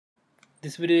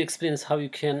This video explains how you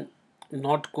can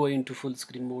not go into full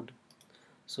screen mode.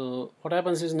 So what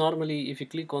happens is, normally if you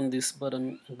click on this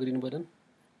button, green button,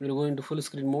 you will go into full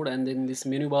screen mode, and then this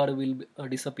menu bar will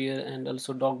disappear, and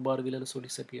also dock bar will also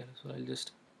disappear. So I'll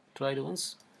just try it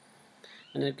once,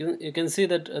 and you can see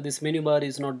that this menu bar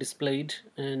is not displayed,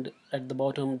 and at the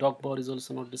bottom dock bar is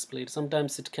also not displayed.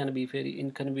 Sometimes it can be very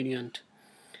inconvenient.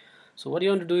 So what you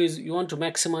want to do is, you want to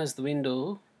maximize the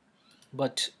window,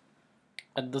 but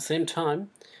at the same time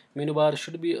menu bar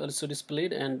should be also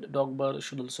displayed and dock bar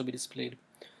should also be displayed.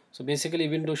 So basically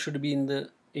window should be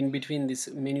in between this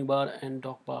menu bar and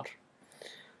dock bar.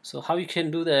 So how you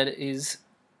can do that is,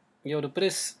 you have to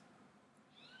press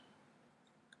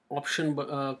option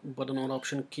button or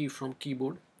option key from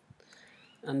keyboard,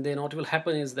 and then what will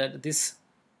happen is that this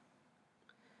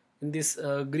in this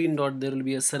green dot there will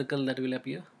be a circle that will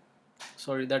appear.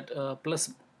 Sorry, that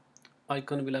plus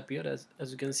icon will appear.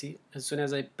 As you can see, as soon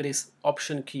as I press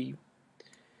option key,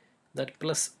 that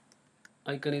plus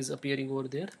icon is appearing over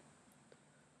there.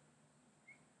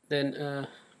 Then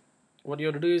what you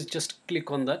have to do is just click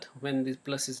on that when the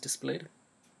plus is displayed,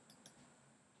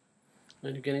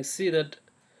 and you can see that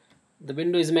the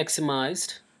window is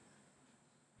maximized,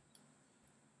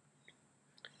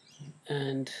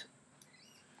 and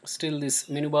still this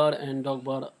menu bar and dock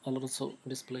bar are also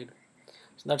displayed.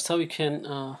 So that's how you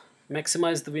can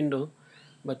maximize the window,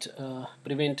 but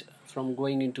prevent from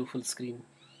going into full screen.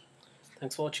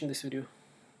 Thanks for watching this video.